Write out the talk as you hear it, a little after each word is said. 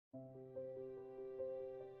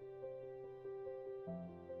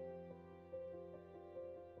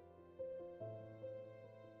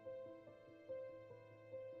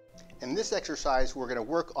In this exercise, we're going to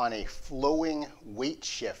work on a flowing weight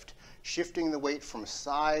shift, shifting the weight from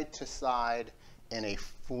side to side in a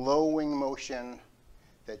flowing motion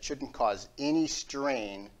that shouldn't cause any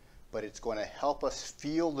strain, but it's going to help us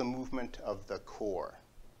feel the movement of the core.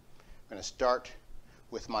 I'm going to start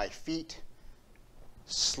with my feet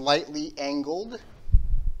slightly angled,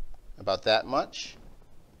 about that much.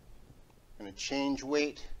 I'm going to change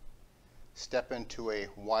weight, step into a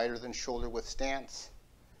wider than shoulder width stance.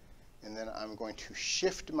 And then I'm going to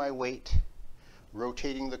shift my weight,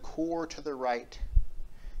 rotating the core to the right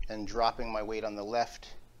and dropping my weight on the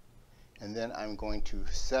left. And then I'm going to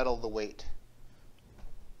settle the weight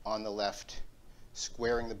on the left,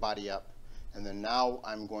 squaring the body up. And then now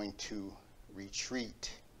I'm going to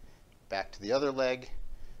retreat back to the other leg,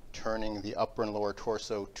 turning the upper and lower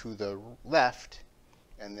torso to the left,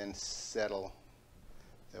 and then settle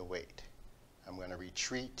the weight. I'm going to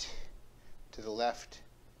retreat to the left,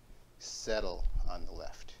 settle on the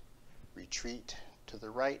left, retreat to the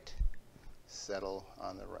right, settle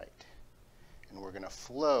on the right. And we're going to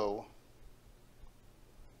flow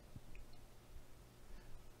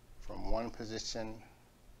from one position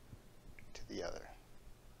to the other.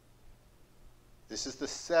 This is the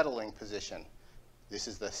settling position. This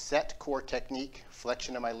is the set core technique,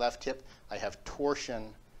 flexion of my left hip. I have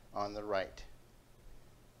torsion on the right.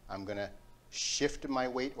 I'm going to shift my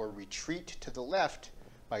weight or retreat to the left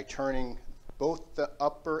by turning both the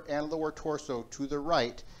upper and lower torso to the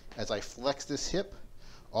right as I flex this hip.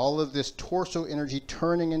 All of this torso energy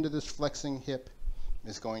turning into this flexing hip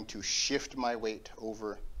is going to shift my weight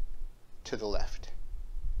over to the left.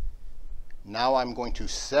 Now I'm going to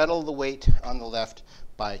settle the weight on the left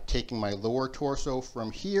by taking my lower torso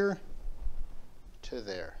from here to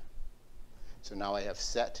there. So now I have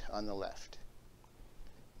set on the left.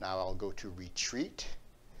 Now I'll go to retreat,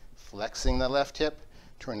 flexing the left hip,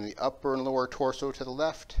 turning the upper and lower torso to the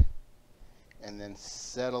left, and then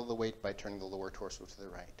settle the weight by turning the lower torso to the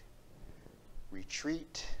right.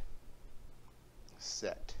 Retreat,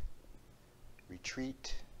 set.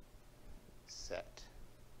 Retreat, set.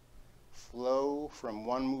 Flow from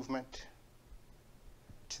one movement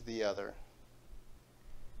to the other.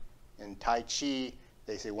 In Tai Chi,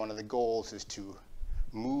 they say one of the goals is to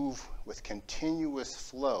move with continuous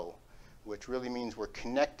flow, which really means we're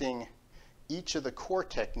connecting each of the core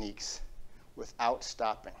techniques without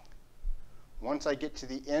stopping. Once I get to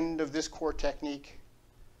the end of this core technique,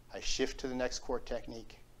 I shift to the next core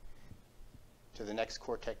technique, to the next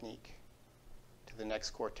core technique, to the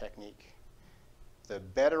next core technique. The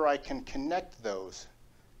better I can connect those,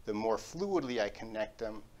 the more fluidly I connect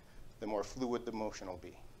them, the more fluid the motion will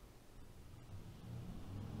be.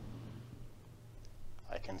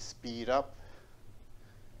 I can speed up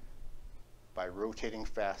by rotating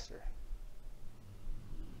faster.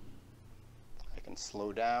 I can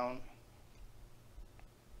slow down.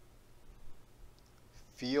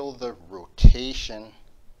 Feel the rotation,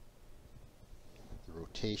 the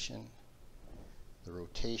rotation, the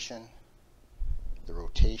rotation, the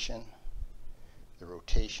rotation, the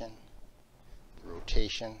rotation, the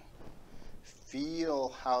rotation. Feel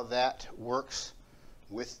how that works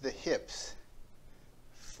with the hips.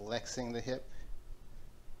 Flexing the hip,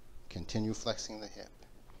 continue flexing the hip.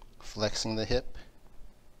 Flexing the hip,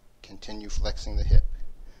 continue flexing the hip.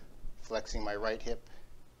 Flexing my right hip,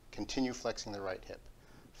 continue flexing the right hip.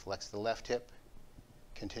 Flex the left hip,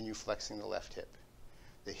 continue flexing the left hip.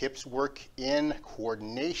 The hips work in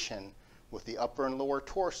coordination with the upper and lower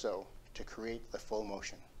torso to create the flow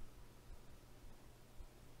motion.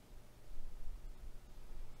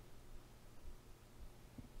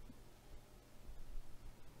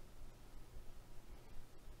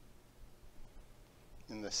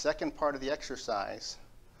 In the second part of the exercise,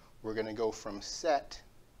 we're going to go from set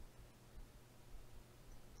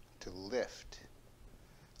to lift.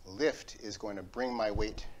 Lift is going to bring my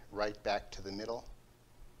weight right back to the middle,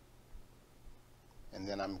 and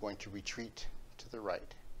then I'm going to retreat to the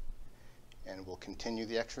right. And we'll continue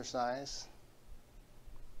the exercise.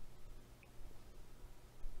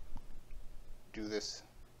 Do this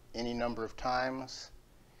any number of times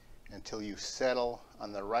until you settle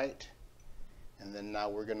on the right. And then now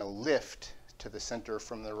we're going to lift to the center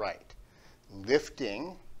from the right.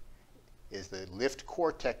 Lifting is the lift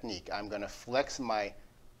core technique. I'm going to flex my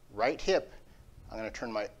right hip. I'm going to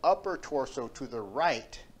turn my upper torso to the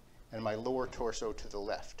right and my lower torso to the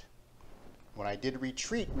left. When I did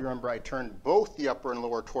retreat, remember I turned both the upper and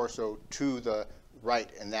lower torso to the right,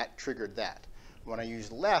 and that triggered that. When I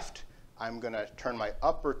use left, I'm going to turn my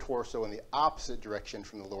upper torso in the opposite direction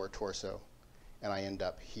from the lower torso, and I end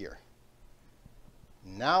up here.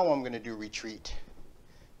 Now I'm going to do retreat,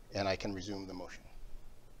 and I can resume the motion.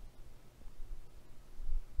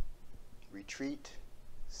 Retreat,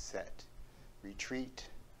 set, retreat,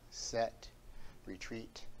 set,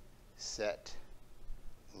 retreat, set,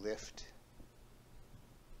 lift,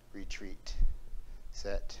 retreat,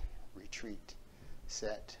 set, retreat,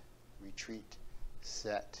 set, retreat,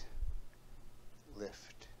 set,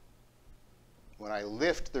 lift. When I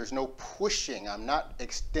lift, there's no pushing. I'm not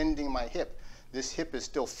extending my hip. This hip is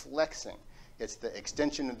still flexing. It's the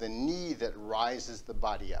extension of the knee that rises the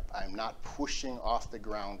body up. I'm not pushing off the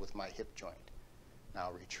ground with my hip joint.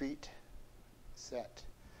 Now retreat, set,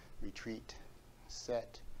 retreat,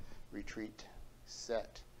 set, retreat,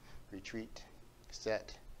 set, retreat,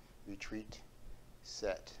 set, retreat,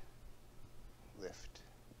 set, lift,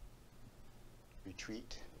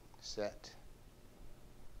 retreat, set.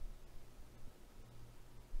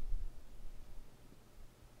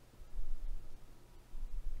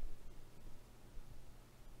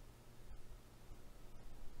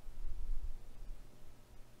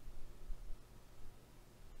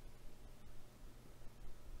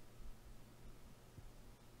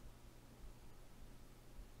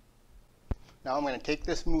 Now I'm going to take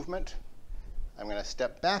this movement, I'm going to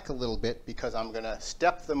step back a little bit because I'm going to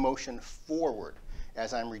step the motion forward.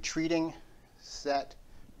 As I'm retreating, set,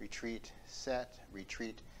 retreat, set,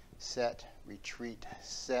 retreat, set, retreat,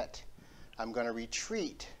 set. I'm going to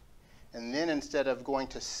retreat, and then instead of going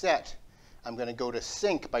to set, I'm going to go to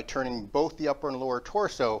sink by turning both the upper and lower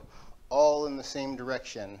torso all in the same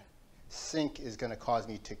direction. Sink is going to cause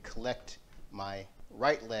me to collect my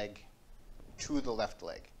right leg to the left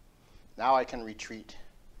leg. Now I can retreat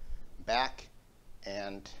back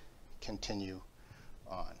and continue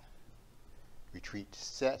on. Retreat,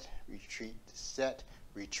 set, retreat, set,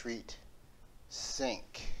 retreat,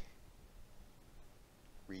 sink,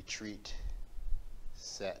 retreat,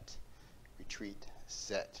 set, retreat,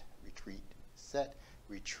 set, retreat, set,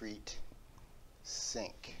 retreat,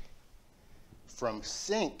 sink. From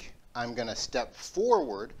sink, I'm going to step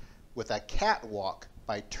forward with a catwalk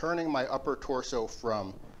by turning my upper torso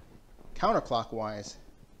from counterclockwise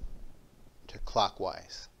to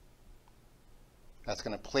clockwise. That's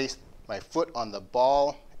going to place my foot on the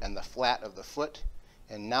ball and the flat of the foot.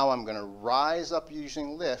 And now I'm going to rise up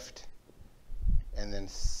using lift and then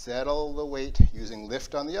settle the weight using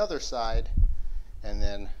lift on the other side and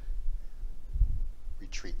then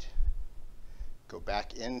retreat. Go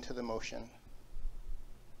back into the motion.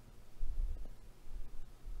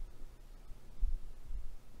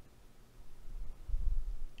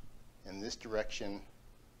 In this direction,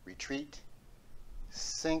 retreat,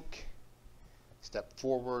 sink, step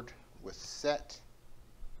forward with set.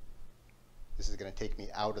 This is going to take me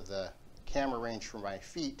out of the camera range for my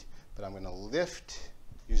feet, but I'm going to lift,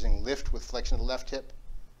 using lift with flexion of the left hip,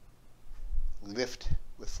 lift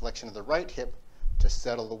with flexion of the right hip to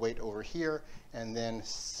settle the weight over here, and then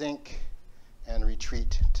sink and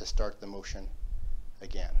retreat to start the motion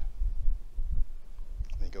again.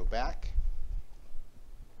 Let me go back.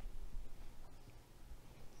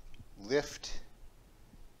 Lift,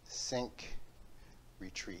 sink,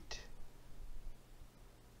 retreat,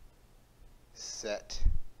 set,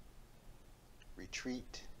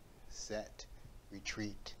 retreat, set,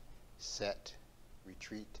 retreat, set,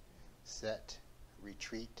 retreat, set,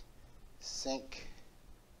 retreat, sink,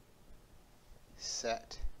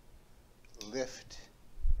 set, lift,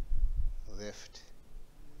 lift,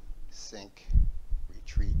 sink,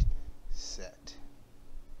 retreat, set.